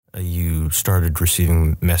You started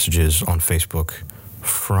receiving messages on Facebook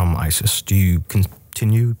from ISIS. Do you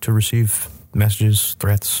continue to receive messages,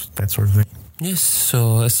 threats, that sort of thing? Yes,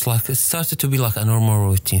 so it started to be like a normal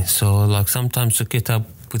routine. So like sometimes to get up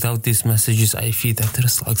without these messages, I feel that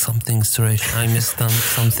there's like something strange. I missed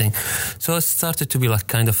something. So it started to be like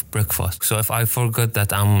kind of breakfast. So if I forgot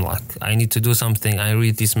that I need to do something, I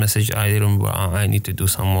read this message, I remember I need to do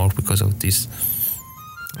some more because of this.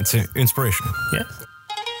 It's inspirational. Yeah.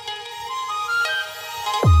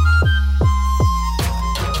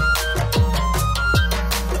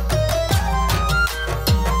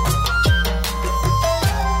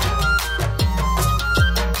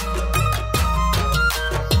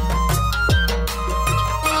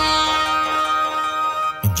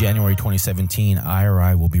 January 2017,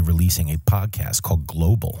 IRI will be releasing a podcast called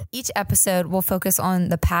Global. Each episode will focus on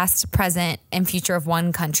the past, present, and future of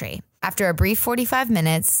one country. After a brief 45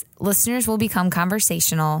 minutes, listeners will become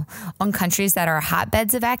conversational on countries that are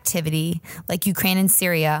hotbeds of activity, like Ukraine and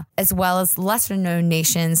Syria, as well as lesser-known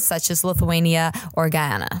nations such as Lithuania or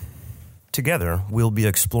Guyana. Together, we'll be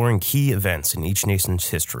exploring key events in each nation's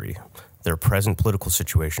history, their present political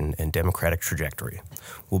situation and democratic trajectory.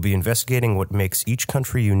 We'll be investigating what makes each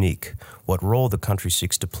country unique, what role the country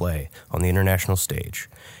seeks to play on the international stage,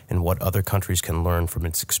 and what other countries can learn from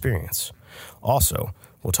its experience. Also,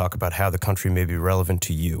 we'll talk about how the country may be relevant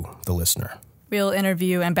to you, the listener. We'll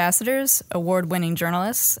interview ambassadors, award-winning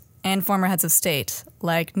journalists, and former heads of state,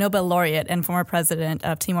 like Nobel laureate and former president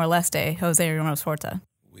of Timor-Leste, Jose Ramos Horta.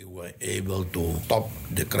 We were able to stop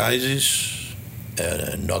the crisis,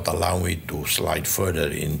 not allow it to slide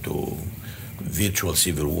further into virtual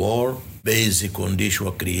civil war. Basic conditions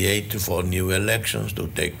were created for new elections to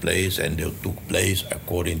take place, and they took place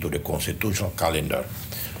according to the constitutional calendar.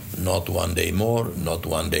 Not one day more, not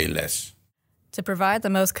one day less. To provide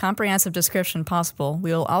the most comprehensive description possible,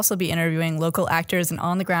 we will also be interviewing local actors and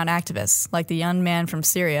on-the-ground activists, like the young man from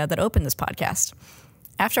Syria that opened this podcast.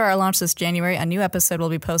 After our launch this January, a new episode will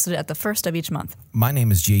be posted at the first of each month. My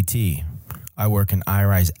name is JT. I work in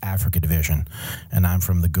IRI's Africa division, and I'm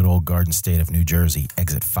from the good old Garden State of New Jersey,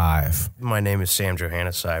 Exit 5. My name is Sam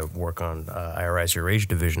Johannes. I work on IRI's Eurasia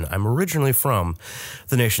division. I'm originally from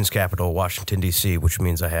the nation's capital, Washington, D.C., which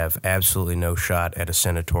means I have absolutely no shot at a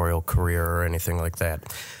senatorial career or anything like that.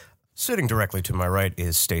 Sitting directly to my right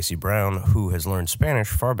is Stacey Brown, who has learned Spanish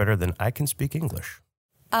far better than I can speak English.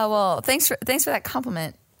 Well, thanks for that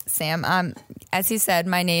compliment, Sam. As he said,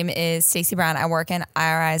 my name is Stacey Brown. I work in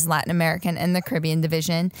IRI's Latin American and the Caribbean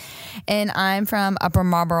division, and I'm from Upper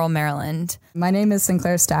Marlboro, Maryland. My name is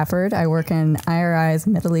Sinclair Stafford. I work in IRI's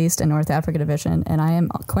Middle East and North Africa division, and I am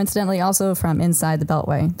coincidentally also from inside the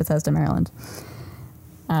Beltway, Bethesda, Maryland.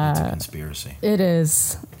 It's a conspiracy. It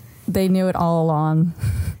is. They knew it all along.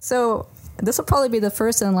 So this will probably be the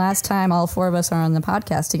first and last time all four of us are on the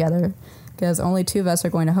podcast together, because only two of us are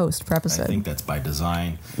going to host per episode. I think that's by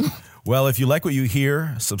design. Well, if you like what you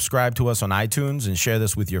hear, subscribe to us on iTunes and share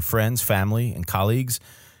this with your friends, family, and colleagues.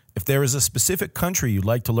 If there is a specific country you'd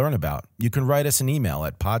like to learn about, you can write us an email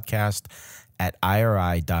at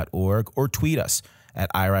podcast@iri.org or tweet us at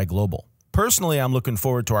IRI Global. Personally, I'm looking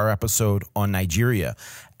forward to our episode on Nigeria,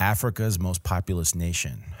 Africa's most populous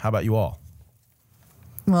nation. How about you all?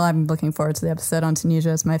 Well, I'm looking forward to the episode on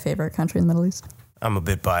Tunisia. It's my favorite country in the Middle East. I'm a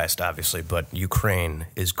bit biased, obviously, but Ukraine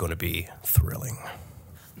is going to be thrilling.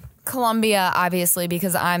 Colombia, obviously,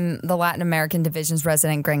 because I'm the Latin American division's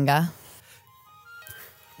resident gringa.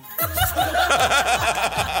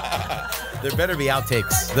 There better be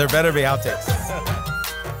outtakes.